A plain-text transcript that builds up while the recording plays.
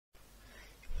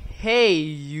Hey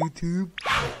YouTube.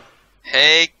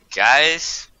 Hey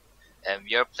guys, and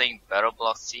we are playing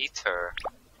BattleBlock Theater.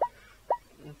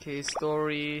 Okay,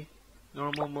 story,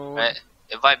 normal mode.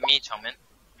 Invite me, Changmin.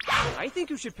 I think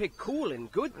you should pick cool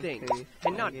and good things, Okay,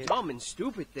 and not dumb and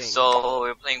stupid things. So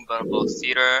we're playing BattleBlock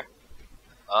Theater.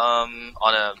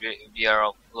 We are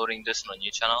uploading this on a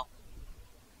new channel.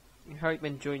 How you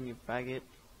been joining you, faggot?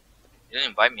 You didn't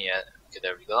invite me yet. Okay,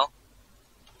 there we go.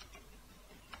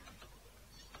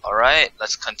 Alright,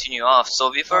 let's continue off. So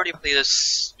we've already played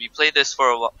this. We played this for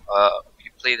a while.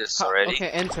 We played this already. Okay,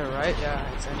 enter, right?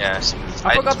 Yeah, it's enter. Yeah, so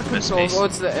I forgot the controls. Oh,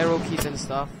 it's the arrow keys and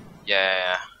stuff.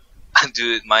 Yeah.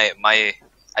 Dude, I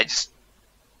just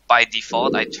by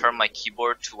default I turn my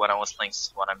keyboard to when I was playing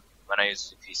when I use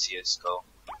the PC CS:GO.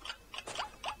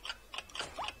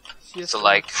 So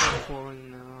like,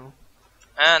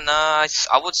 and I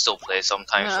would still play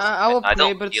sometimes. I will play,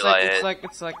 don't but feel it's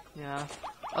like yeah.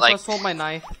 That's why I sold my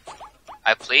knife.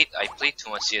 I played too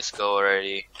much CS:GO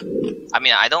already. I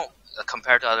mean, I don't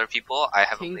compared to other people. I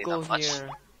haven't played that much. Here.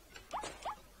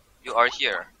 You are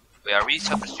here. Wait, are we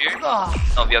chapter 3? No,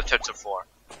 we have chapter 4.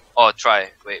 Oh,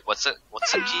 try. Wait, what's the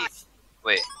key?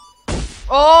 Wait.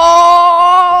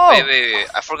 Oh! Wait.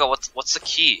 I forgot what's the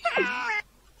key.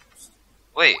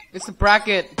 Wait. It's a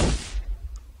bracket.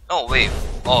 No, wait.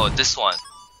 Oh, this one.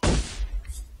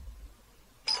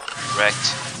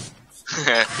 Wrecked.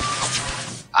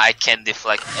 I can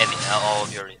deflect all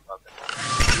of your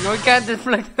weapons. No, you can't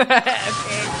deflect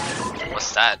that. Okay.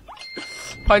 What's that?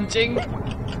 Punching.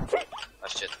 Oh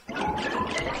shit.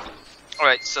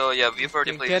 Alright, so yeah, we've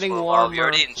already played this for a while. We're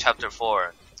already in chapter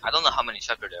 4. I don't know how many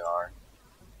chapters there are.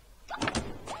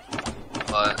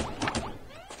 But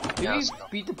Did yeah, we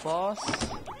beat the boss?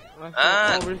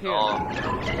 Over here. No.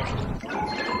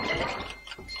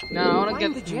 Now I wanna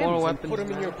get more weapons. Put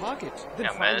them in your pocket.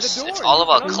 Yeah, man, it's all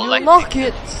about collecting. Unlock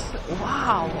it!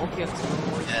 Wow, okay, let's go.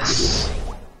 Yes.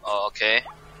 Oh, okay.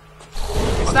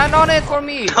 Stand on it for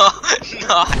me! No.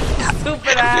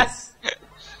 Stupid ass!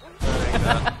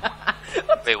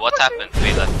 Wait, what happened?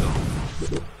 Wait, let's go.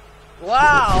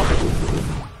 Wow!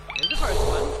 Here's the first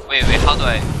one. Wait, how do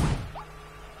I...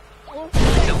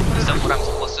 Is that what I'm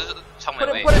supposed to do?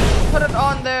 Wait. Put it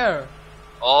on there!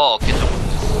 Oh, okay,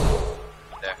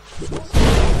 there. You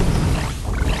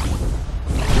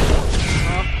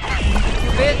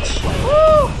bitch!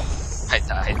 Woo! I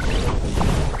died.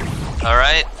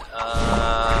 Alright,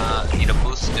 need a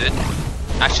boost, dude.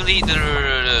 Actually,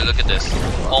 look at this.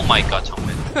 Oh my god,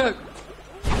 Changmin.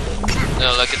 No,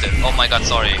 look at this. Oh my god,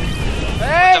 sorry.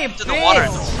 Hey, jump into the water.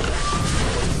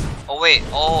 Oh wait,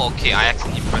 oh okay, I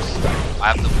actually pressed.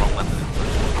 I have the wrong weapon.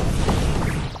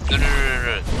 No.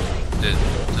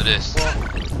 Do this.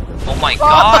 Oh my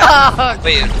god!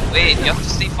 Wait, you have to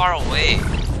stay far away.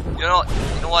 You know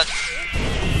what?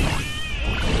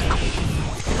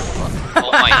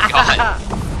 Oh my god!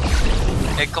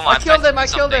 Hey, come on! I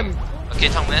killed him. Okay,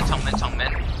 Changmin.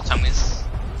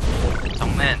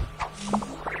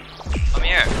 Come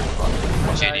here.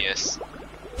 Genius.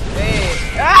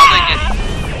 Hey!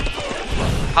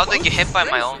 How did I get hit by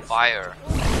my own fire?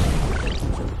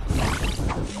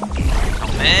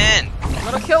 Changmin! I'm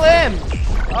gonna kill him!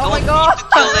 Oh my god!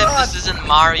 Don't need to kill him, this isn't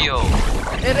Mario!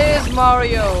 It is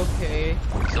Mario, okay.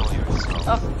 Kill yourself.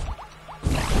 Oh.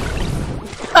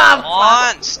 Come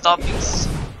on! Stop being so...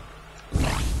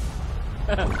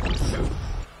 What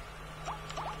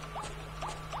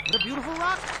a beautiful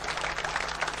rock!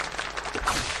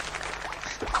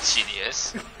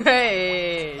 Genius.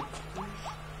 Hey!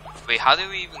 Wait, how do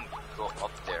we even go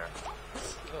up there?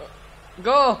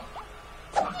 Go!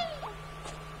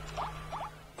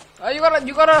 You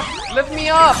gotta lift me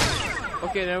up!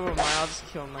 Okay, never mind, I'll just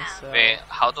kill myself. Wait,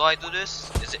 how do I do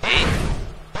this? Is it A?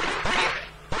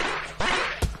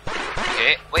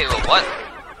 Okay, wait, what?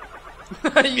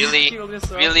 Really?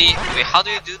 Wait, how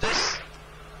do you do this?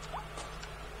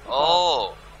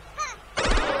 Oh!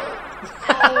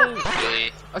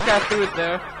 Really? Okay, I threw it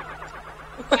there.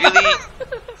 Really?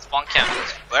 Spawn camp.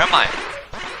 Where am I?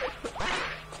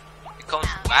 It comes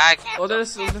back. Oh,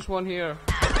 there's one here.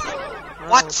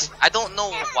 What? I don't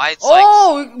know why it's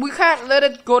like... we can't let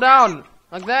it go down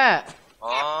like that.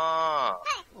 Oh.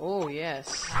 Oh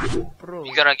yes, bro.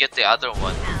 You gotta get the other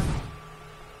one.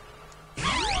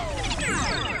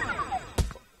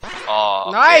 Oh.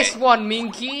 Okay. Nice one,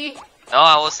 Minky. No,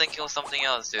 I was thinking of something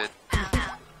else, dude.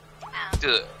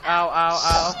 Dude.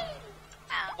 Ow.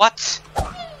 What?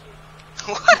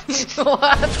 What?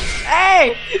 What?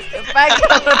 Hey! If I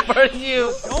gonna burn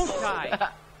you. Don't die.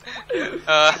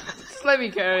 Just let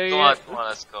me carry it. Come on,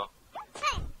 let's go.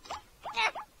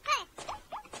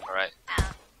 Alright.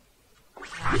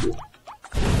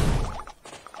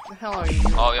 The hell are you?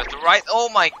 Oh, you have to ride. Oh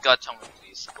my god, Chang,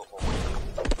 please go home.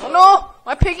 Oh no!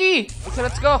 My piggy! Okay,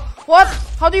 let's go. What?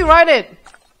 How do you ride it?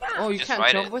 Oh, you Just can't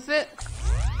ride jump it. with it?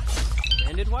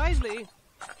 Spend it wisely.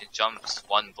 It jumps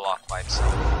one block by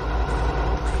itself.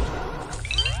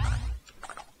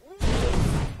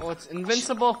 Oh, it's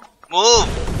invincible.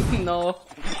 Move! No.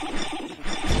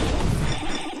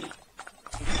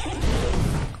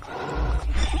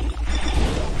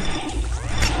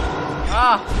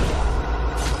 Ah!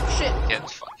 Shit! Get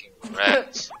fucking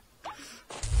wrecked.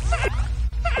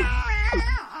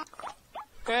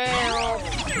 Fail!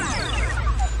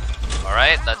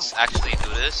 Alright, let's actually do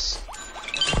this.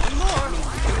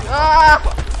 Ah!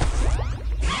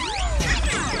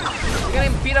 You're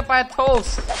getting beat up by a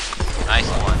toast. Nice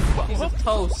one. Piece of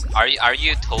toast. Are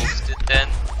you toasted then?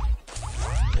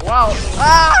 Wow.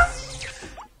 Ah!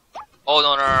 Oh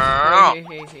no no no no! Hey,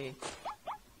 hey, hey.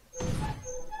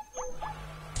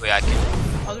 Wait, I can.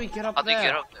 How do we get up How do there? you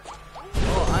get up there?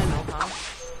 Oh, I know how.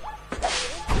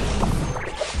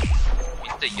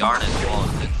 Use the yarn as well.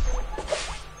 Is it?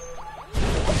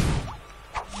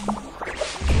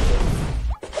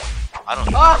 I don't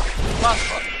know. Ah! Fuck.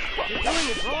 You're doing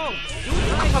it wrong. Do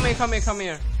it right. Come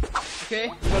here. Okay,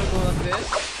 we gotta go like this.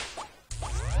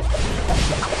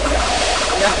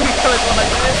 Yeah, we gotta go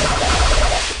like this.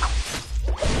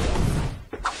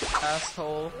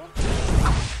 Asshole.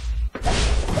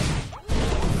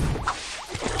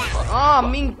 Ah,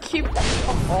 Ming, keep.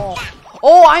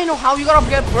 Oh, I know how. You gotta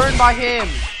get burned by him.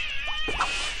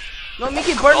 No,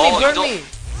 Mickey, burn Oh, me, you burn don't- me.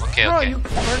 Okay, No, okay. you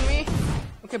burn me.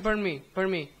 Okay, burn me.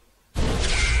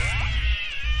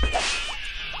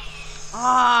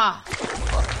 Ah.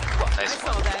 Nice I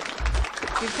one. saw that.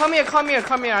 Okay, come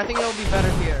here. I think it'll be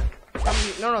better here.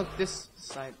 No, this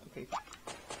side. Okay.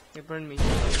 Okay, burn me.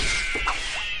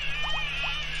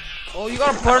 Oh, you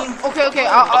gotta burn. Okay. Okay, we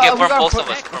burn gotta both of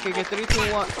us. Okay, 3, 2,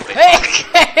 1. Wait.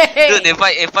 Hey! Dude,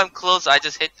 if I'm close, I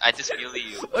just melee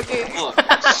you. Okay. Ooh.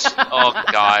 Oh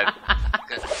god.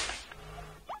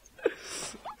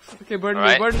 Okay, burn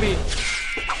Alright. me.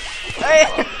 Hey!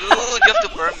 Dude, you have to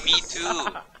burn me too.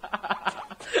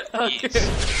 Okay. Jeez.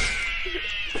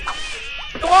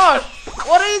 Come on!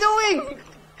 What are you doing?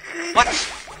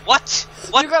 What?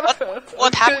 You gotta,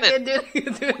 What happened? Do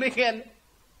it again.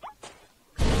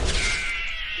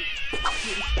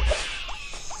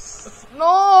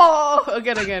 No!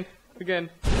 Again.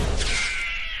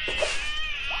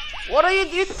 What are you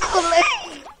doing?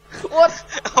 What?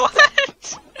 What?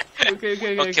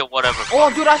 Okay. Okay, whatever. Oh,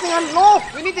 dude, I think no!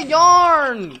 We need the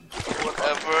yarn!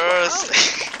 Whatever.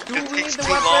 Dude, It we need takes the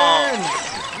too long. weapons!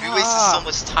 We wasted so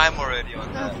much time already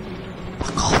on that.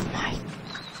 Oh my.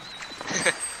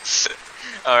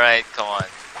 Alright, come on.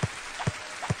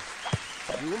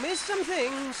 You missed some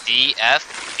things. D,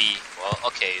 F, B. Well,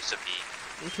 okay, it's a B.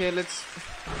 Okay, let's.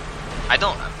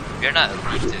 We're not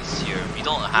elites here. We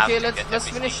don't have Okay, to let's get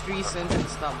finish everything. 3 cents and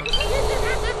stop.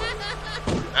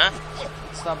 Huh?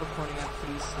 Stop recording at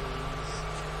 3 cents.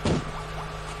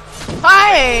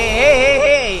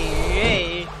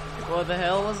 Hey! What the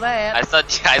hell was that? I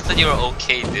thought you were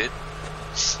okay, dude.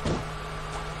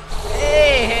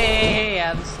 Hey!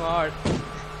 I'm smart.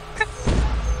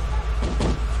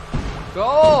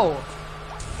 Go!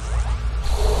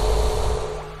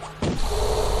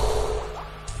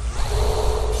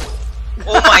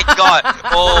 Oh my god!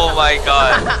 Oh my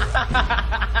god!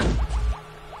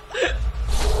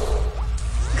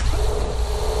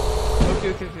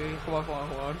 Okay. Come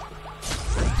on.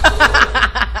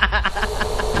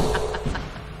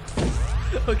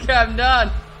 Okay, I'm done.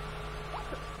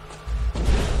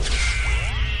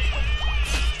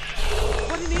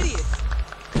 What an idiot.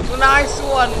 Nice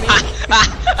one, me.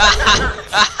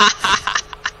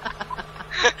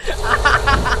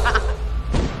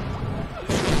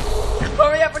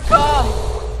 Hurry up and come.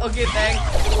 Okay, thanks.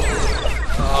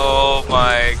 Oh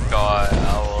my god! Oh!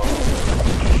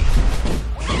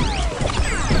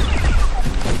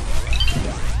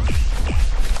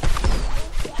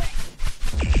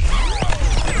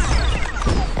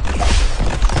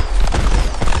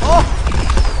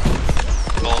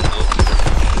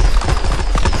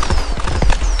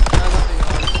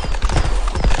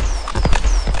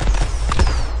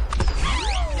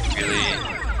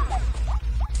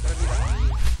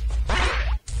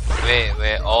 Really?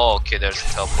 Wait. Oh, okay. There's a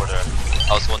teleporter.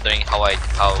 I was wondering how you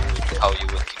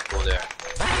would go there.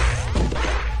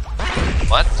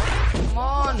 What? Come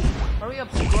on! Hurry up,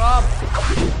 scrub!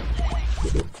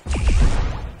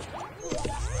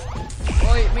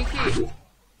 Oi, Mickey!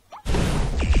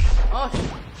 Oh,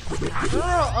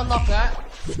 no, unlock that.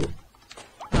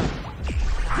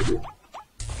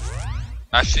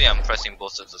 Actually, I'm pressing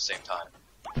both at the same time.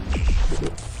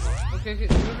 Okay, okay.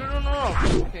 No.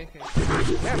 Okay.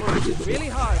 That one is really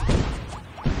hard.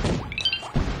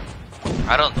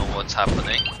 I don't know what's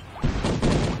happening.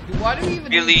 Dude, why do we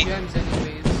even Really? need gems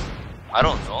anyways? I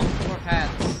don't know. Or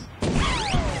hats?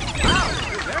 Wow,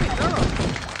 you're very thorough.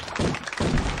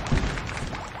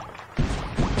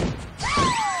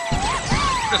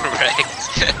 Right.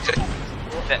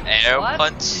 The air What?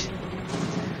 punch.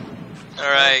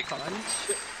 Alright.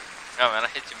 Punch? Oh man, I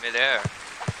hit you mid-air.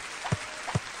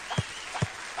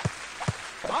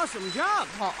 Awesome job.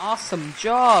 Oh, awesome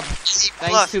job.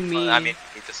 Thanks to me. I mean,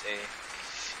 need to say.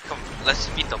 Come,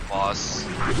 let's meet the boss.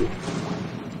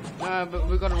 But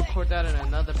we're gonna record that in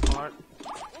another part.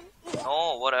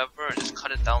 No, whatever. Just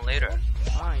cut it down later.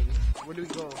 Fine. Where do we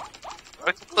go? What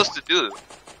are you supposed to do?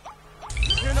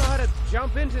 You know how to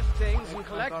jump into things and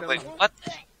collect them. Wait, what?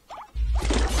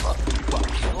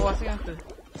 Oh, I think I have to.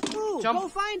 Ooh, jump. go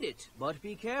find it. But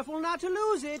be careful not to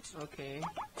lose it. Okay.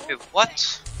 Wait,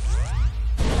 what?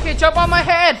 Okay, jump on my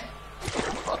head!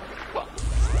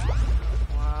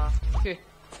 Wow. Okay.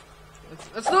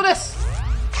 Let's do this!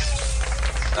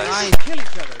 Nice. Kill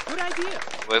each other. Good idea.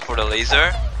 Wait for the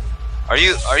laser. Are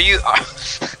you?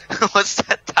 What's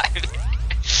that timing?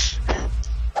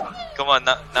 Come on,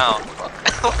 now.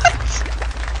 What?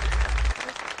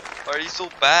 Why are you so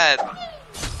bad?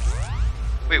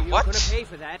 Wait, You're what? gonna pay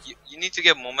for that. You need to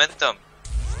get momentum.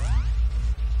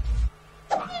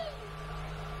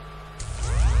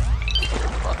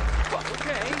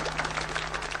 Okay.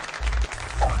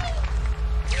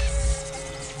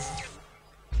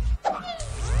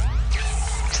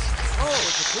 Oh,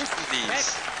 it's a twisted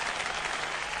Please.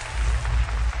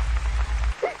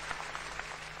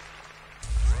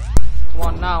 Come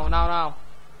on, now.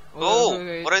 Oh,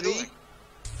 Okay, what are you three. doing?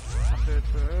 After the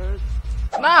third.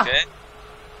 Nah! Okay.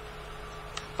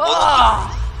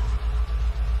 Ah!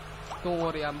 Don't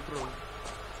worry, I'm pro.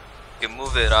 You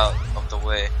move it out of the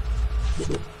way.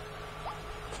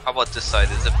 How about this side?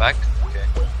 Is it back? Okay.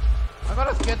 I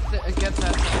gotta get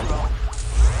that somehow.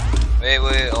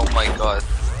 Wait. Oh my god.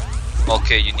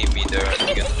 Okay, you need me there to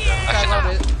get there. I Actually,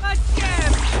 got it.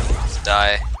 Again. let's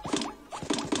die.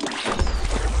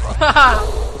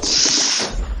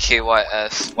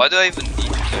 KYS. Why do I even need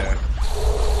you there?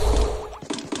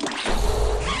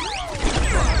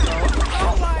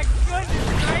 Oh my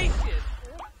goodness gracious.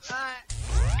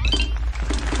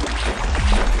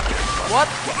 What?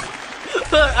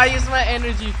 I used my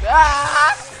energy.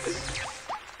 Ah!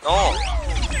 No.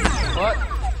 What?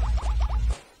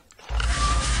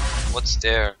 What's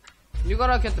there? You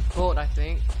gotta get the boat, I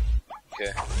think.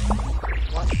 Okay.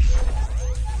 What?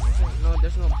 No,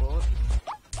 there's no boat.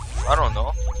 I don't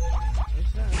know.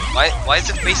 Is there? Why is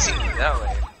it facing me that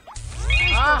way?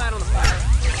 Ah! Out on the fire.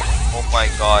 Oh my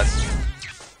god.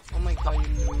 Oh my god,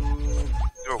 you noob.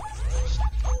 You're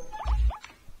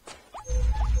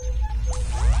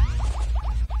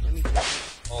Let me get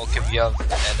oh, okay, we have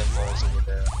animals over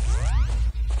there.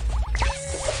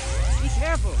 Be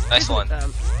careful. Nice one.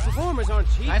 Performers aren't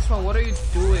cheap. Nice one, what are you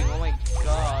doing? Oh my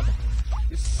god.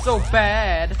 You're so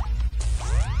bad.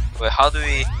 Wait, how do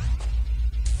we?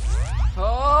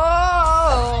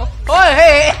 Oh! Oh,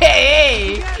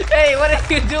 hey! Hey, what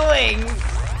are you doing?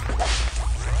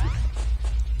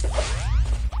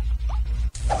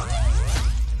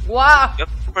 Wow! You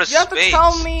have to press You have to space.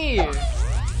 tell me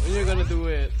when you're gonna do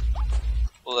it.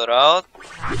 Pull it out.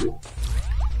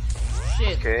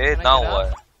 Shit. Okay, Can I now get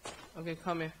out? what? Okay,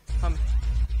 come here. Come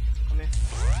here.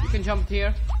 You can jump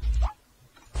here.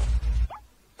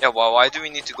 Yeah, why do we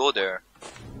need to go there?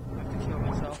 I have to kill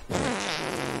myself.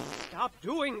 Stop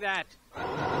doing that.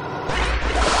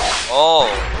 Oh.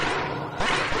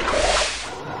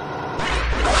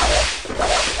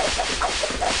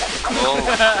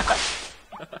 Oh.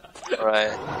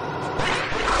 Alright.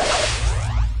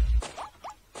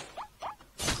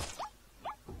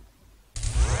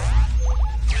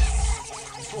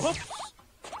 Whoops.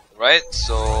 Right,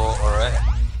 so, alright.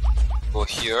 Go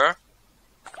here.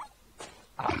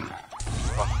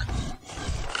 Fuck.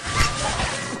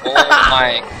 Oh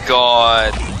my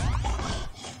god.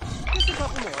 Just a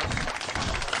couple more.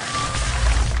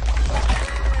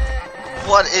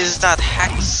 What is that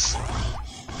hex?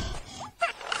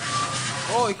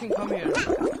 Oh, you can come here.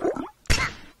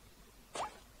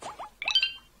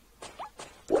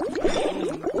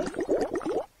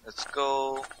 Let's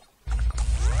go.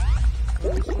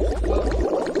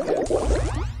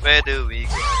 Where do we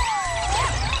go?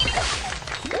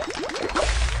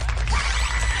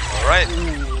 Alright.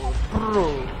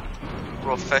 Bro.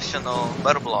 Professional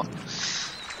BattleBlock.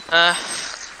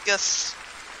 Guess.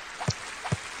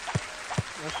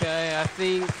 Okay, I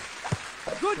think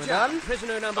Good We're job, done?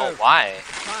 prisoner number Oh, why?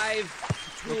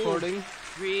 5, 2, Recording.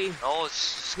 3. No,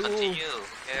 just continue. Who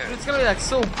cares? It's gonna be like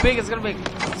so big, it's gonna be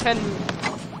 10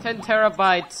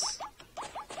 terabytes.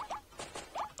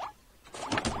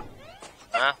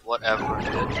 Whatever,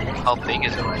 dude. How big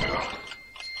is it right now?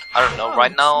 I don't know. Oh,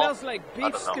 Right it now, smells like I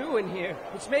beef don't know. stew in here.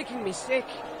 It's making me sick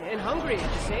and hungry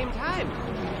at the same time.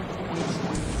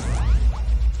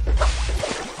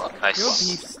 Nice. Your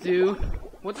beef stew.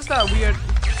 What is that weird?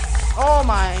 Oh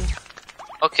my.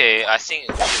 Okay, I think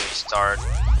we should start.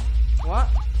 What?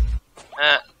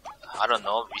 I don't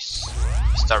know. We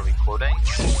start recording.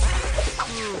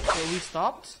 So we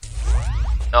stopped?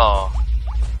 No,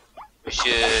 we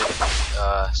should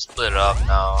split up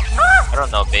now. I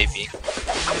don't know, maybe.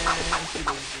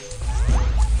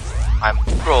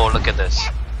 Bro, look at this.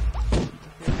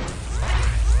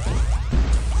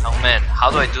 Changmin, how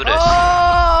do I do this?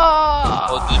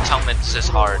 Oh, dude, Changmin, this is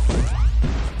hard.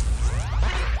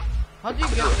 How do you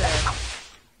get there?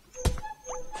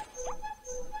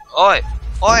 Oi!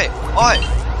 Oi! Oi!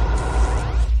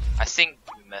 I think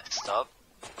we messed up.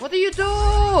 What do you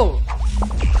do?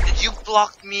 Did you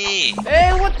block me?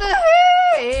 Hey, what the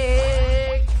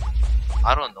heck?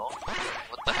 I don't know.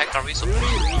 What the heck are we supposed to do?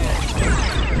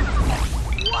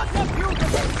 What a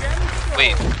beautiful gem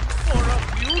Wait, for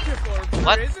a beautiful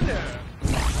What? prisoner.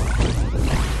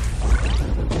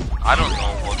 I don't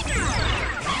know what to do.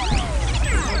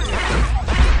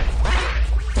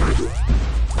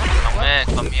 Man,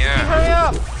 come here. Hurry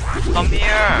up! Come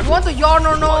here. You want to yarn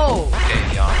or no?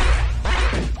 Okay, yeah.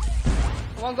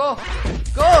 Come on, go!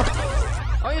 Go!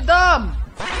 Are you dumb?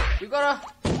 You gotta...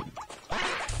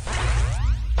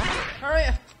 Hurry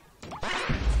up!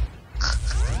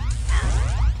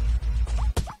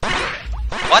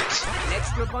 What? An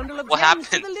extra bundle of What gems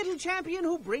happened? to the little champion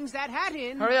who brings that hat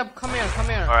in. Hurry up, come here, come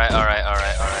here. Alright, alright,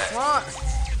 alright, Come alright.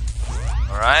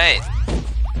 on! Alright.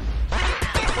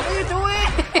 What are you doing?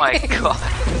 Oh my god.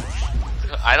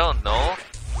 I don't know.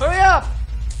 Hurry up!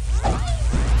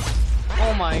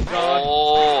 Oh my god.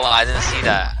 Oh, I didn't see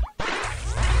that.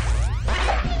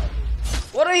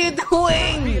 What are you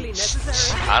doing? Really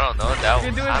necessary. I don't know. That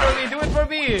You do it I for don't- me, do it for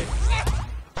me!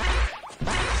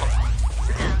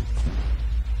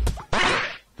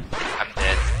 I'm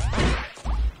dead.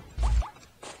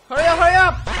 Hurry up, hurry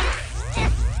up!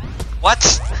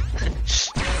 What?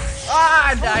 Ah,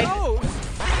 I died! Oh,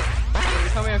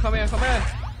 Come here, come here, come here!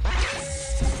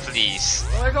 Please.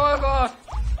 Come on, come on, come on!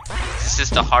 This is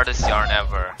the hardest yarn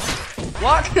ever.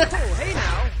 What? oh, hey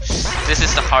now. This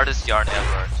is the hardest yarn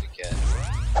ever to get.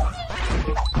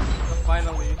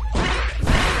 Finally.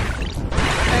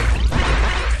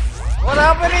 What's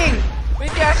happening?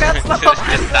 Mickey, I can't stop Just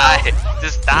myself. die.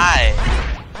 Just die.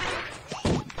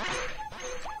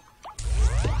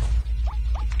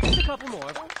 Just a couple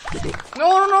more. No,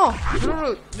 no, no! No,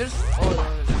 no, there's... Oh, no, no.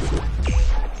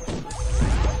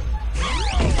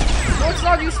 No, it's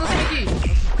not useless, Mickey!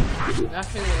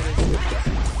 Actually, it is.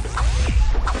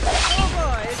 Oh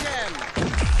boy, a gem.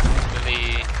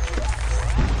 Really?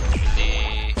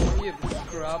 Really? Oh, you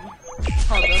scrub.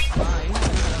 Oh, that's fine.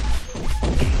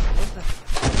 What the...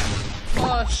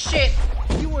 Oh, shit!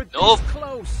 You were Nope. this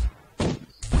close.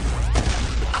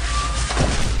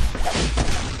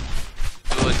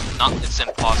 Dude, it's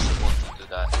impossible to do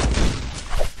that.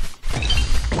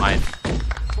 Fine.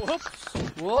 Whoops.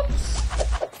 Whoops!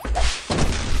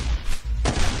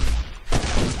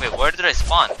 Wait, where did I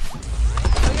spawn? Look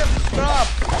at the scrub!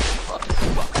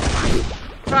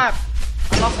 Crap!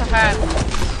 I lost a hat.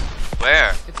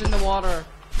 Where? It's in the water.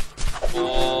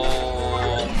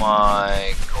 Oh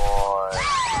my god.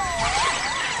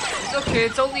 It's okay,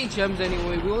 it's only gems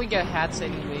anyway. We only get hats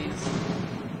anyways.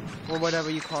 Or whatever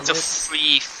you call It's a it.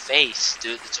 free face,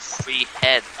 dude. It's a free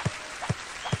head.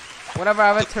 Whatever, I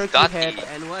have a turkey Got head. the-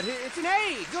 And what? It's an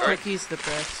A. Good. Turkey's the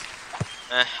best.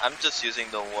 I'm just using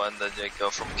the one that they go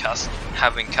from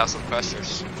having castle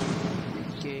crashers.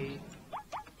 Okay.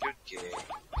 You're gay.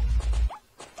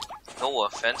 No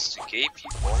offense to gay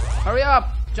people. Hurry up!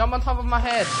 Jump on top of my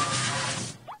head.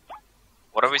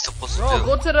 What are we supposed to No, do?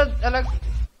 go to the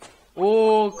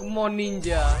Oh, come on,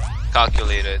 ninja.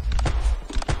 Calculated.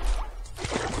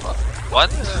 What?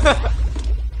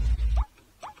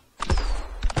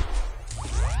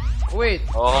 Wait.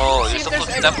 Oh, See you're if there's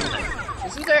supposed to step.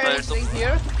 Isn't there There's anything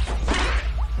here?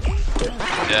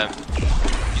 Damn.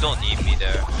 You don't need me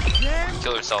there.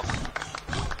 Kill yourself.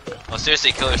 Oh,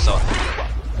 seriously, kill yourself.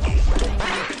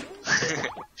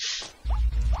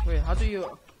 Wait, how do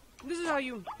you... This is how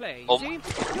you play. Oh, See?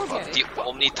 You'll get it. The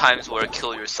only times where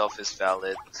kill yourself is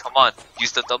valid. Come on,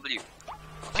 use the W.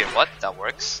 Okay, what? That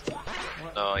works?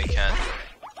 No, you can't.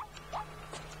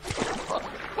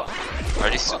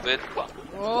 stupid.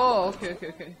 Oh, okay.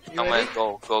 You Come on, ready?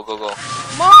 go. Come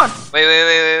on!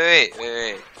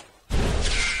 Wait.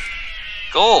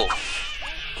 Go!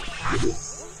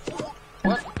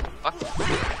 What? What?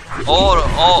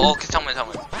 Oh, okay, 잠깐만.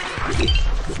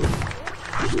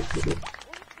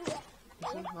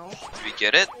 No? Did we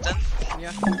get it then?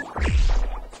 Yeah.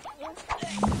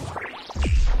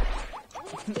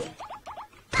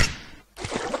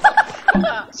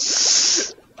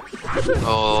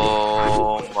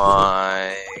 Oh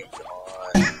my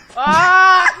god.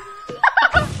 Ah!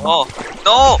 Oh,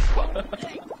 no!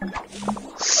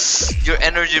 Your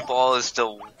energy ball is the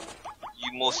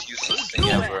most useless thing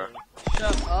ever.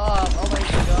 Shut up! Oh my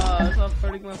god, stop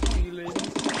hurting my feelings.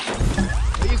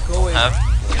 Where you going?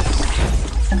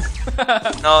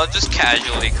 No, just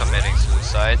casually committing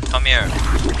suicide. Come here.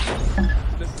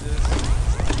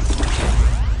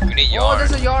 We need Oh, yarn.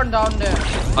 there's a yarn down there.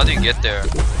 How do you get there?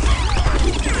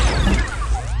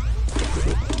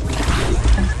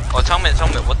 Oh, Changmin,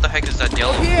 what the heck is that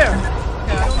yellow? Over here!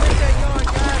 Okay, I don't make that yarn,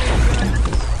 got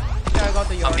it. Yeah, I got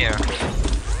the yarn. Come here.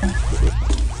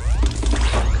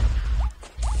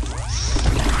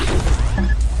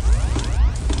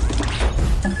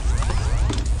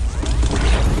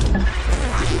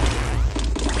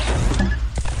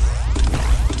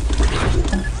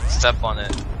 Step on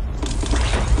it.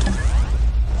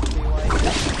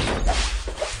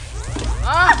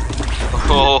 Ah!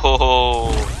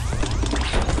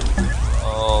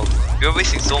 Oh, you're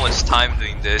wasting so much time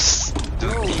doing this.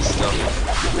 Doing these stuff.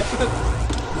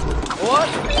 What?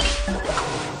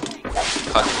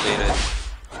 Calculated.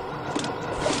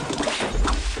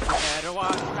 Better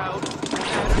watch out.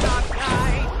 Better not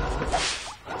die.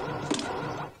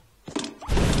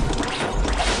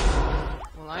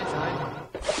 Well, I died.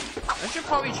 I should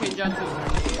probably change that to a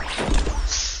grenade.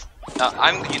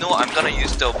 I'm gonna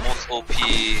use the most OP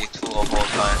tool of all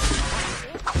time.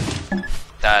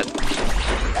 That.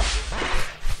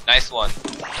 Nice one.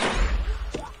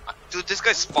 Dude, this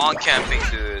guy's spawn camping,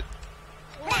 dude.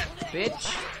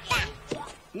 Bitch.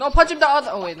 No, punch him the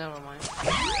other. Oh wait, never mind.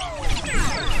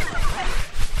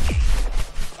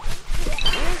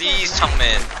 Please,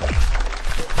 Changmin.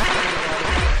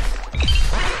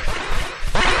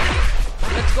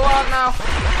 Let's go out now.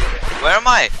 Where am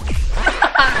I?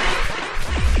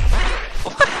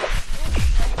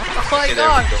 Oh my Okay, there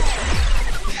god. we go.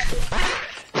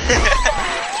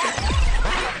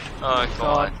 Oh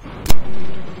god.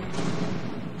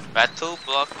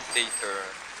 BattleBlock Taker.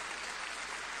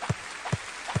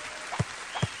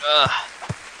 I'm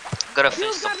gonna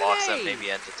finish the boss and maybe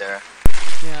end it there.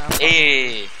 Yeah.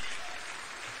 Hey!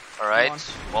 Alright,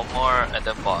 one more and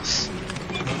then boss.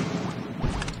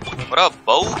 What up,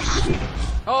 bows?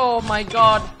 Oh my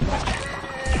god.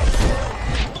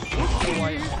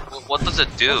 What does it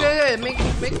do? Okay, make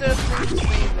the thing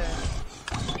stay there.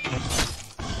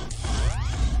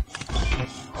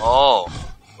 Oh,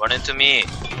 run into me.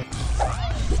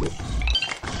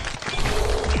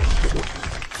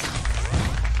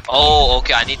 Oh,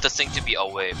 okay, I need the thing to be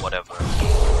away, whatever.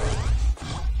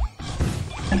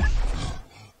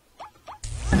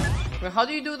 Wait, how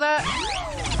do you do that?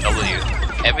 W.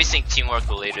 Everything teamwork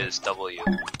related is W.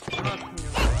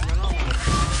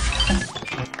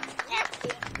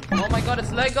 Oh my god,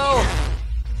 it's Lego!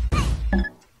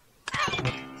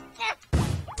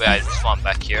 Wait, I spawned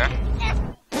back here.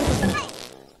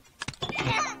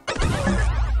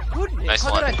 Nice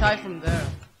How one. did I die from there?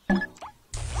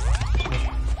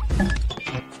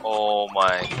 Oh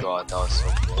my god, that was so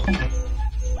cool.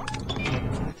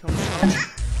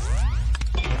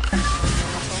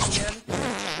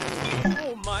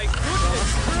 Oh my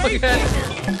goodness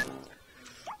gracious.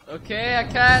 Okay, I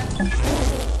can't.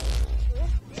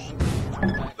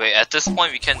 Wait, at this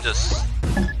point we can just...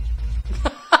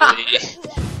 Billy.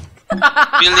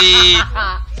 Billy!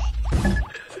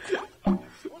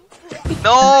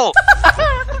 No!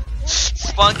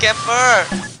 Spawn camper!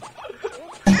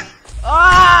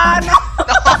 Ah, no!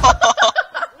 No!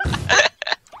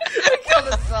 Kill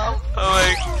himself. Oh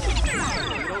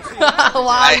my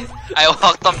Why? I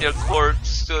walked on your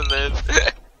corpse to live.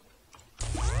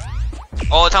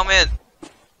 Oh, Changmin!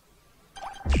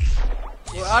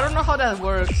 Well, I don't know how that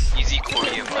works. Easy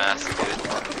Korean mask, dude.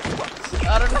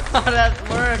 I don't know how that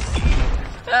works.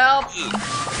 Help!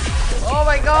 Oh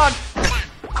my god!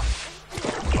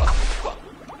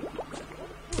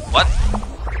 What?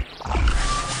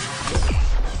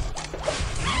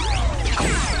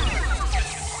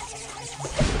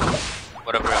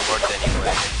 Whatever, it worked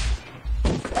anyway.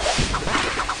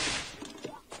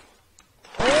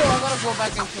 Oh, I gotta go I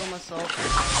can kill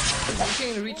myself.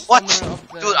 You can reach What? somewhere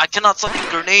up there. Dude, I cannot suck in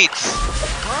grenades.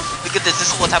 Huh? Look at this.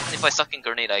 This is what happens if I suck in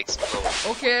grenade. I explode.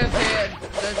 Okay,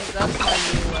 that's my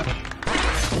new weapon.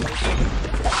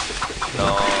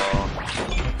 No.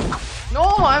 No,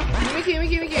 Mickey,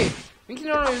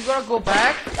 no, you gotta go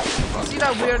back. You see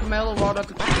that weird metal rod on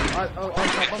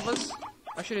top of us?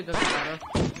 Actually, it doesn't matter.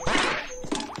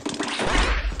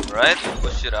 Right?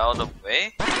 Push it out of the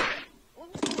way.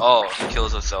 Oh, it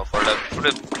kills itself. Or put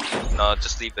it. No,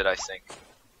 just leave it. I think.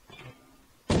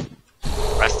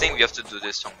 I think we have to do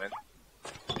this, Changmin.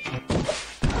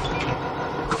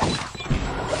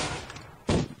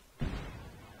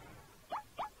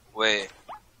 Wait.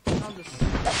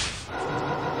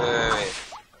 Wait.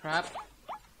 Crap.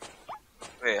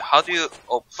 Wait, how do you?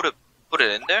 Oh, put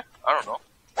it in there? I don't know.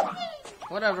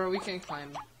 Whatever, we can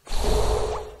climb.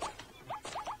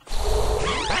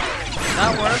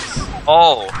 That works.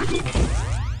 Oh.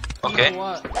 Okay. You know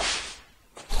what?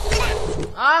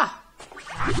 Ah!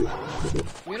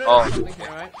 You know Oh. there's something here,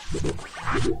 right?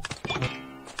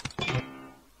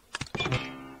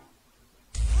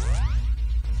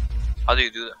 How do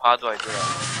you do that? How do I do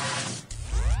that?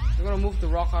 We're gonna move the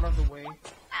rock out of the way.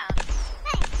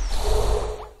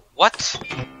 What?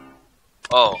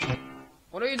 Oh.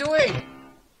 What are you doing?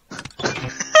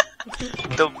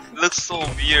 That looks so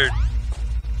weird.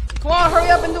 Come on, hurry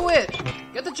up and do it!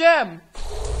 Get the gem!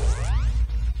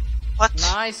 What?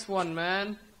 Nice one,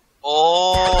 man.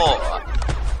 Oh.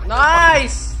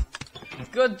 Nice!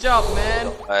 Good job,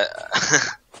 man.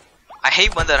 I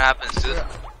hate when that happens, dude.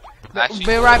 Actually,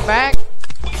 Be right back.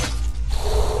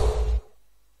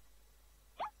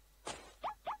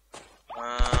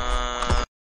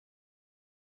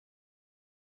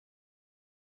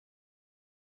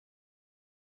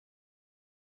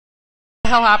 What the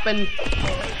hell happened?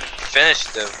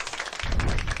 finished them.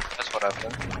 That's what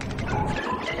happened.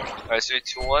 Alright, 3,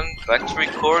 2, 1, back to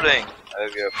recording.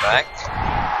 Alright, we are back.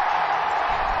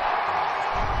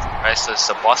 Alright, so it's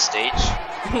the boss stage.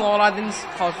 Lol, I didn't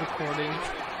pause recording.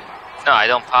 No, I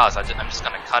don't pause, I'm just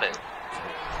gonna cut it.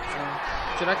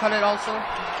 Should I cut it also?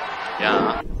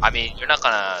 Yeah, I mean, you're not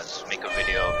gonna just make a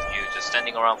video of you just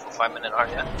standing around for 5 minutes, are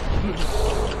you?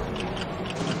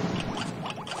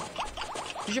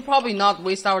 We should probably not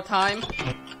waste our time.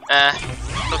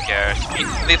 Who cares?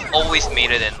 We've always made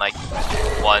it in like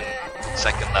 1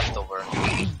 second left over.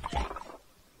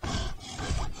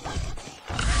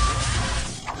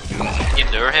 Can you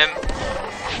lure him?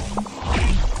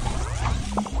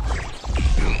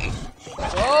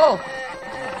 Oh!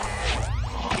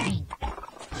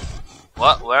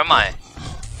 What? Where am I?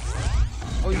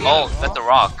 Oh, yeah. Oh, that's the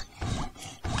rock.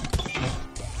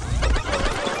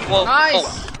 Whoa! Nice!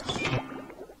 Oh.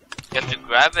 You have to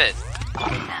grab it.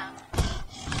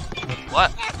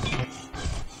 What?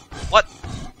 What?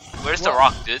 Where's the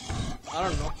rock, dude? I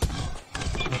don't know.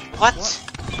 What?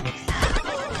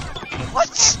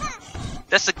 What?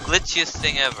 That's the glitchiest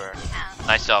thing ever.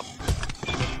 Nice job.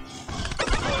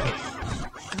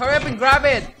 Hurry up and grab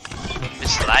it!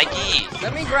 It's laggy.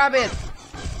 Let me grab it!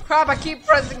 Crap, I keep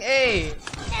pressing A!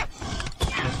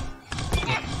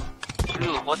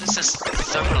 Dude, what is this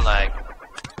server lag?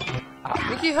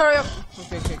 Mickey, hurry up!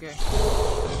 Okay.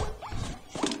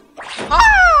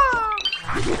 Ah!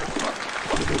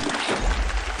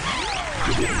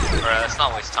 Alright, let's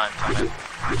not waste time, Chang.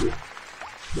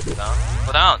 Go down.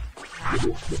 Go down!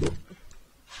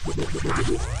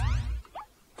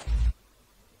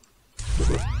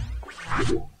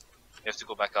 You have to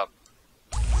go back up.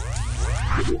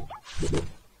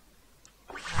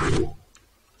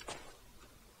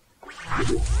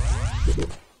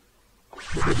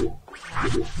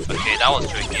 Okay, that was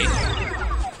tricky.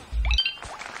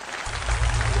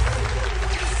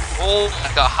 Oh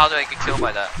my god, how did I get killed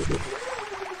by that?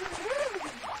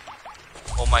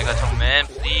 Oh my god, oh man,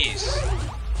 please.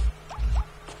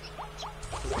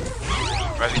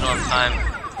 Right, we don't have time.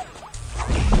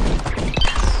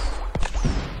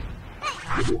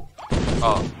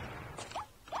 Oh.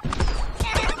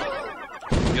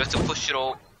 You have to push it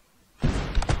all.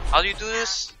 How do you do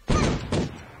this?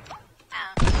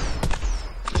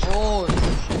 Oh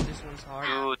shit, this one's hard.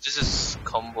 Dude, this is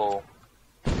combo.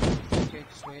 Okay,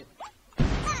 just wait.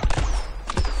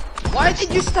 Why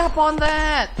did you step on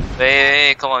that?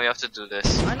 Hey, come on, we have to do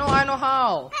this. I know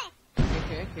how.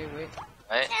 Okay, wait.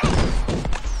 Right?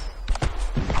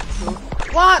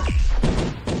 What?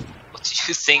 What do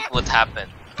you think would happen?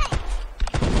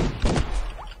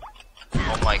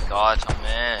 Oh my god, oh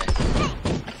man.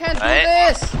 I can't Right? do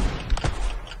this!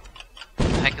 What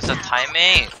the heck is the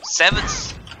timing?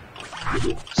 7th!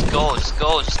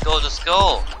 Just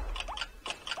go.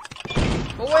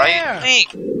 But What are you where?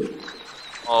 doing?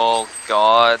 Oh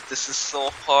god, this is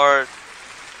so hard.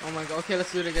 Oh my god. Okay,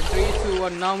 let's do it again. 3, 2,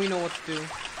 1. Now we know what to do.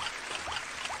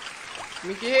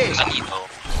 Mickey, hey. I need though.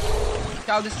 Look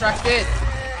how distracted.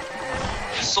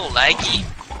 It's so laggy.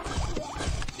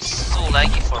 It's so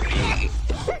laggy for me.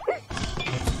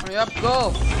 Hurry up,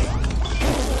 go.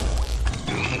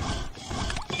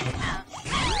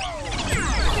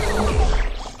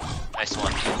 Nice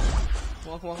one.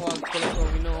 Come on, come on, come on. Let's go.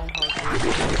 We know how to do it.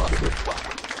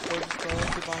 Go, just go.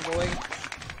 Keep on going.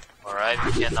 Alright,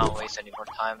 we cannot waste any more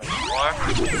time anymore.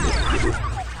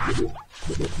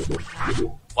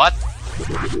 What?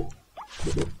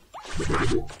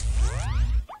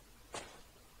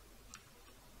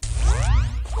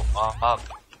 Go up.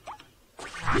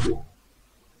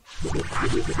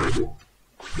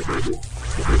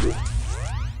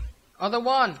 Other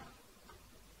one.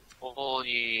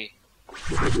 Holy.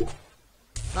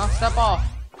 Now step off.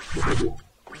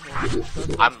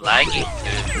 I'm lagging,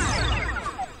 dude.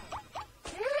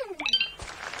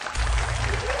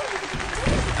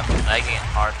 I'm lagging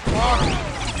hard. Come on.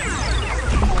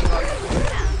 Oh my god.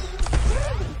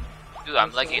 Dude,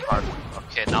 I'm lagging hard.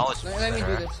 Okay, now it's Let me do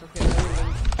better. this. Okay, let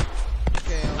me.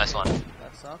 Okay. Nice one.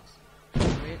 That sucks.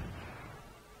 Wait.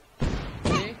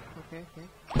 Okay. Okay. Okay.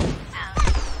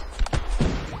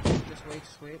 Just wait.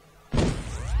 Just wait.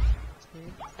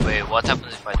 Okay. Wait, what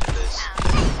happens if I do this?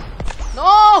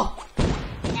 No!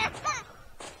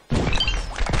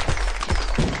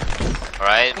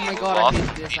 Alright, Oh my move god, I off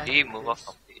hate this, I completely, hate move this. off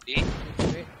completely.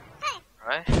 Wait.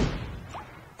 Alright.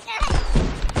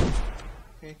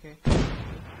 Okay. Okay.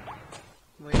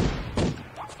 Wait.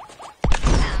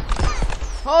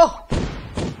 Oh!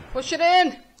 Push it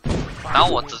in!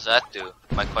 Now what does that do?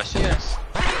 My question Here. is.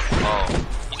 Oh.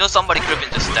 You know somebody could have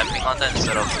been just stepping on that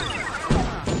instead of...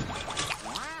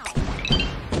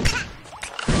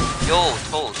 Yo,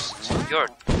 Toast. You're...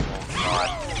 Oh god.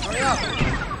 Hurry up!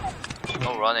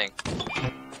 No running.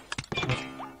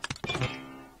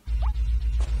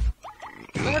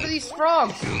 Look at these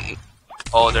frogs!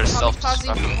 Oh, there's Kamikaze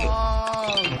self-destruct.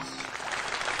 frogs!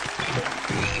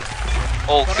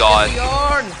 Oh Gotta god. get the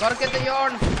yarn! Gotta get the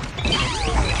yarn!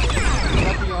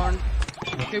 Got the yarn.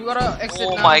 Okay, we gotta exit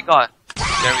Oh now. my god.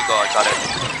 There we go, I got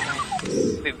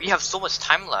it. Wait, we have so much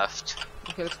time left.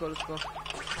 Okay, let's go, let's go.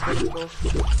 Let's go, let's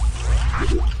go.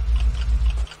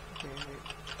 Okay,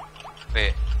 wait.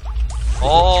 Wait.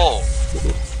 Oh!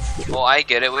 Oh, I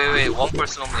get it. Wait, one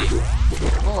person only.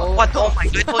 Oh, What? Oh my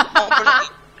god, one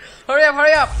person. Hurry up,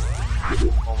 hurry up!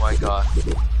 Oh my god.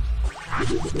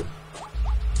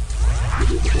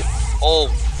 Oh,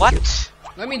 what?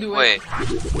 Let me do it. Wait.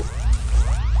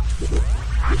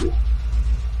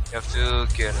 You have to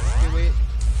get it. Okay, wait.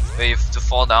 Wait, you have to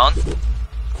fall down?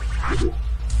 One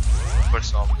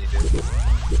person only, dude.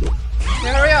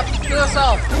 Okay, hurry up! Kill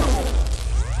yourself!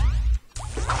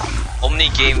 Only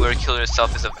game where kill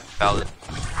yourself is a valid.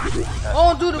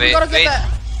 Oh, dude, we Wait, gotta get wait. that!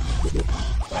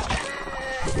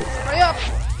 Hurry up!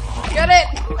 Get it!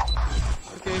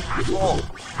 Okay. Oh,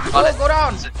 got it. Go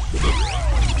down! Is it-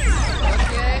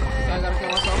 Okay. I gotta kill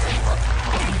myself.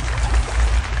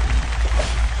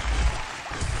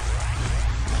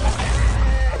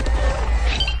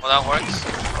 Well, that works.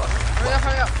 Hurry up,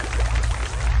 hurry up!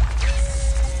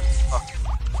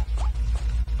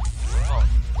 Oh,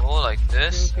 go like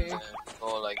this. Okay, okay. And then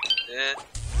go like this.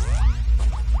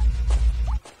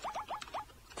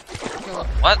 Kill it.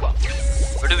 What?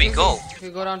 Where do we Okay, go? Okay,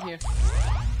 go down here.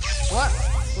 What?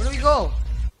 Where do we go?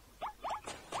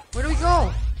 Where do we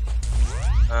go?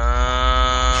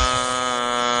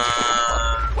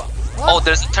 What? Oh,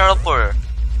 there's a teleporter.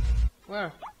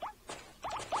 Where?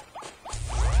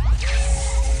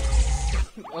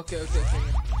 Okay, okay, okay.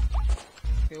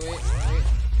 Okay, wait, wait.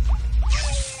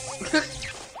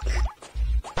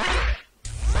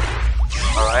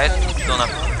 Alright, we don't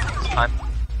have time.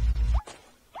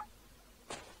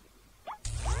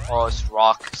 Oh, it's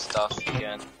rock stuff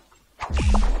again.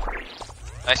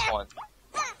 Nice one.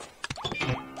 Do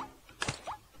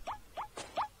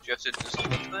you have to do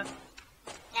something to it?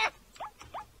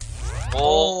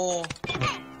 Oh,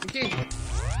 Okay.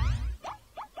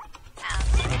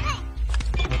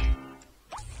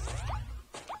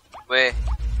 wait.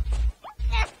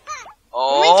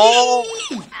 Oh,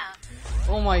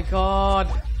 Oh my god.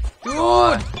 Dude!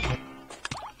 God.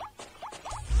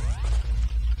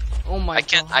 Oh my I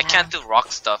god. can't do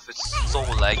rock stuff. It's so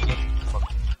laggy.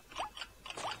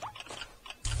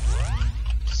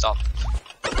 Stop.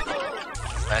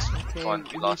 Nice Okay, one.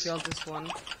 We we lost. failed this one.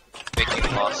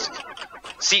 Making lost.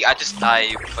 See, I just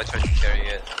died if I tried to carry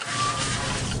it.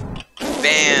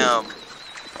 Bam!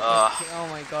 Okay, oh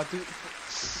my god, dude.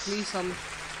 Please,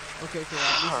 Okay.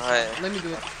 Alright. Let me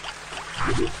do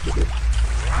it.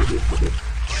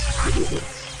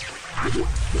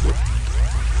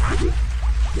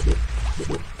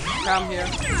 Come here.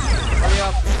 Hurry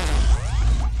up.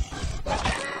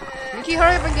 Mickey,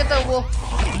 hurry up and get the wolf.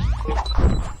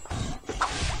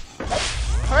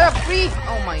 Hurry up, free!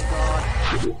 Oh my god.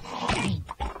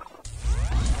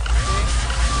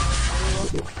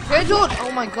 Okay, dude!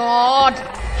 Oh my god!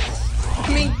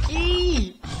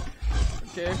 Mickey!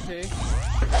 Okay.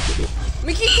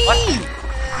 Mickey!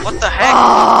 What the heck?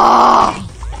 Ah!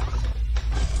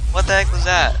 What the heck was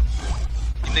that?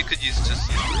 They could just use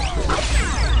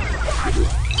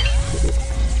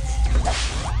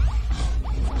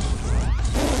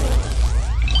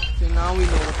Okay, now we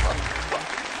know what to do.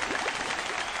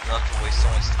 Not to waste so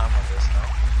much time on this now.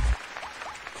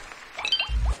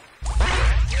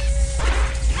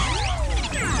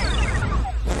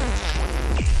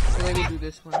 So let me do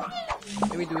this one.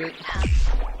 Let me do it.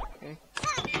 Okay.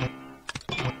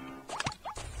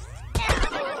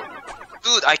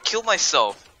 Dude, I kill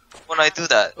myself when I do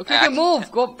that. Okay, move!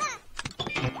 Go!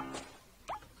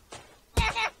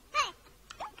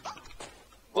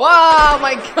 Wow,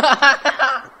 my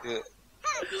god! Dude.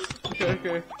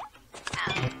 Okay.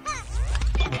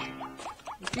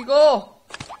 Okay, go!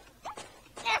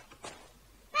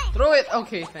 Throw it!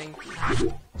 Okay, thank you.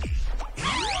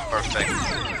 Perfect.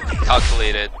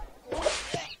 Calculated.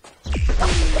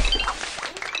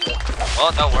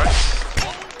 Well, that works.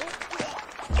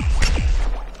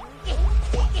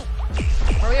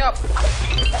 Hurry up!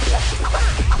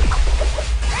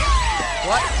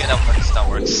 What? Okay, that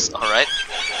works. Alright.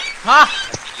 Ha! I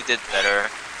think you did better.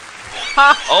 Ha!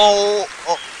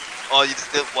 Oh, you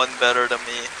did one better than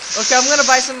me. Okay, I'm gonna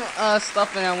buy some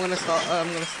stuff and I'm gonna stop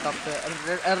the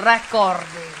recording.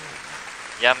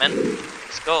 Yeah, man.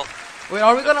 Let's go. Wait,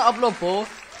 are we gonna upload both?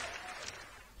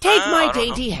 Take my I don't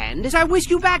dainty hand as I whisk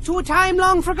you back to a time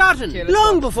long forgotten. Okay, let's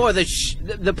Long go. before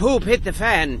the poop hit the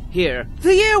fan here.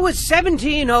 The year was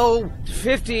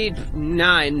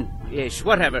 17059-ish,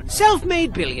 whatever.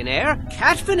 Self-made billionaire,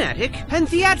 cat fanatic, and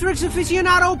theatrics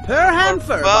aficionado Perham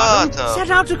Furbottom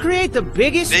set out to create the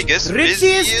biggest, Biggest, ritziest,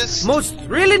 busiest. most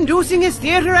thrill-inducingest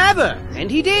theater ever. And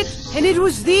he did. And it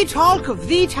was the talk of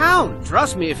the town.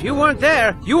 Trust me, if you weren't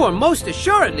there, you were most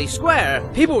assuredly square.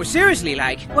 People were seriously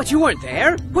like, what, you weren't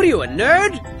there? What are you, a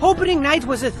nerd? Opening night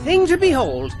was a thing to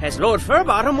behold, as Lord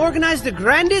Furbottom organized the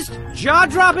grandest,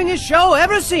 jaw-droppingest show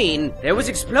ever seen. There was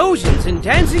explosions and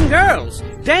dancing girls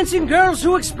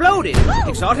who exploded,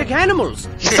 exotic animals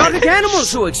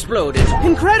who exploded,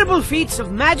 incredible feats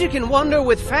of magic and wonder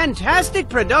with fantastic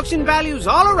production values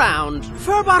all around.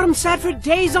 Furbottom sat for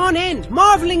days on end,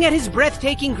 marveling at his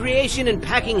breathtaking creation and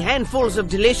packing handfuls of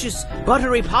delicious,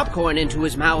 buttery popcorn into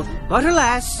his mouth. But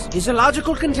alas, his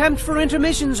illogical contempt for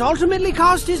intermissions ultimately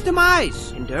caused his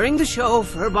demise. And during the show,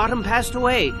 Furbottom passed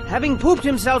away, having pooped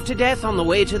himself to death on the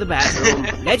way to the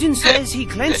bathroom. Legend says he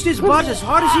clenched his butt as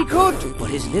hard as he could, but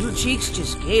his little cheeks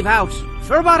just gave out.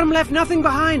 Furbottom left nothing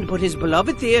behind but his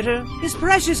beloved theater, his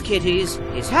precious kitties,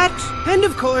 his hat, and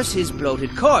of course his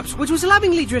bloated corpse, which was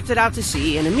lovingly drifted out to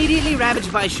sea and immediately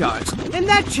ravaged by sharks. And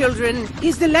that, children,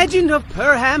 is the legend of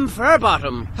Perham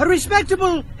Furbottom. A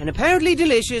respectable and apparently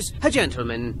delicious a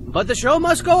gentleman. But the show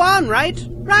must go on, right?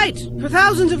 Right! For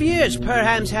thousands of years,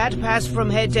 Perham's hat passed from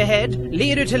head to head,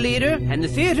 leader to leader, and the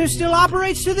theater still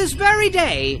operates to this very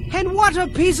day. And what a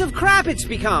piece of crap it's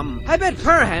become! I bet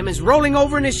Perham is rolling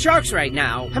over in his sharks right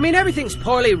now. I mean, everything's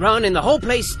poorly run and the whole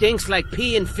place stinks like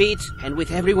pee and feet. And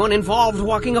with everyone involved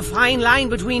walking a fine line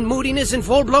between moodiness and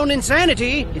full-blown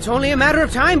insanity, it's only a matter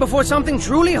of time before something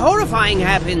truly horrifying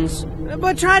happens.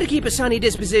 But try to keep a sunny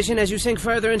disposition as you sink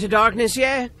further into darkness,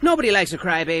 yeah? Nobody likes a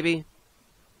crybaby.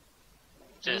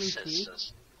 This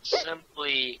is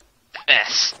simply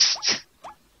best.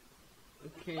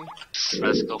 Okay.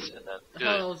 Let's go for that. How Dude,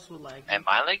 else would like? am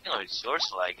I lagging or is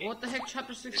yours lagging? What the heck?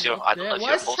 Chapter 6 Is your- is I don't know there. if Why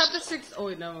your is post chapter is- 6? Oh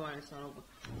wait, never mind. It's not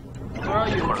open. Where are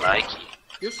you? You're laggy.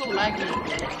 You're so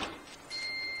laggy.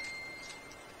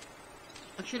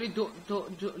 Actually,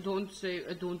 don't say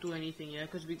don't do anything, yeah,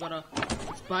 because we gotta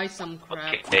buy some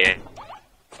crap. Okay.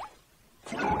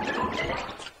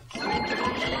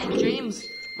 James,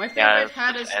 my Yeah, favorite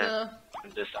hat is the.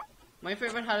 This My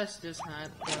favorite hat is this hat.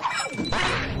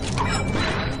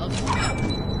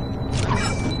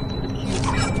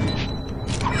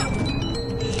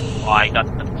 Oh, I got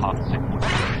the toxic.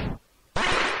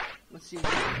 Let's see.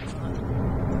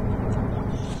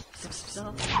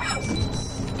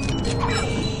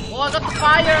 Oh, I got the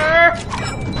fire!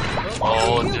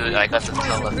 Oh, dude, I got the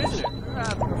television.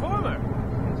 Performer.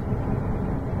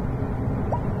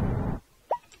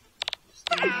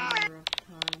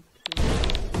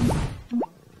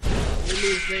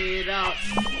 say it out.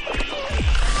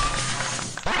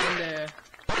 In the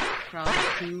crown of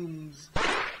tombs.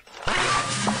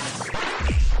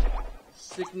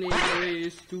 Sickening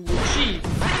ways to achieve.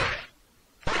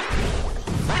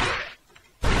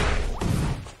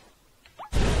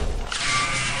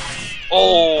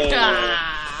 Oh!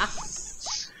 Ah.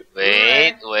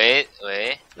 Wait.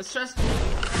 Let's try.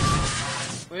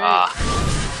 Wait. Ah.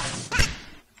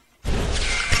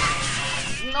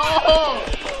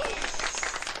 No!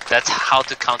 That's how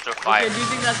to counter fire. Okay, do you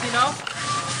think that's enough?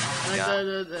 Like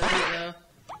Yeah.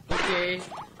 Okay.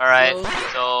 Alright,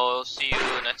 so see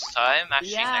you next time.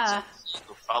 Actually, Yeah. next episode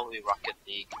will probably Rocket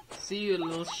League. See you,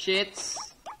 little shits.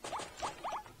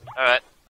 Alright.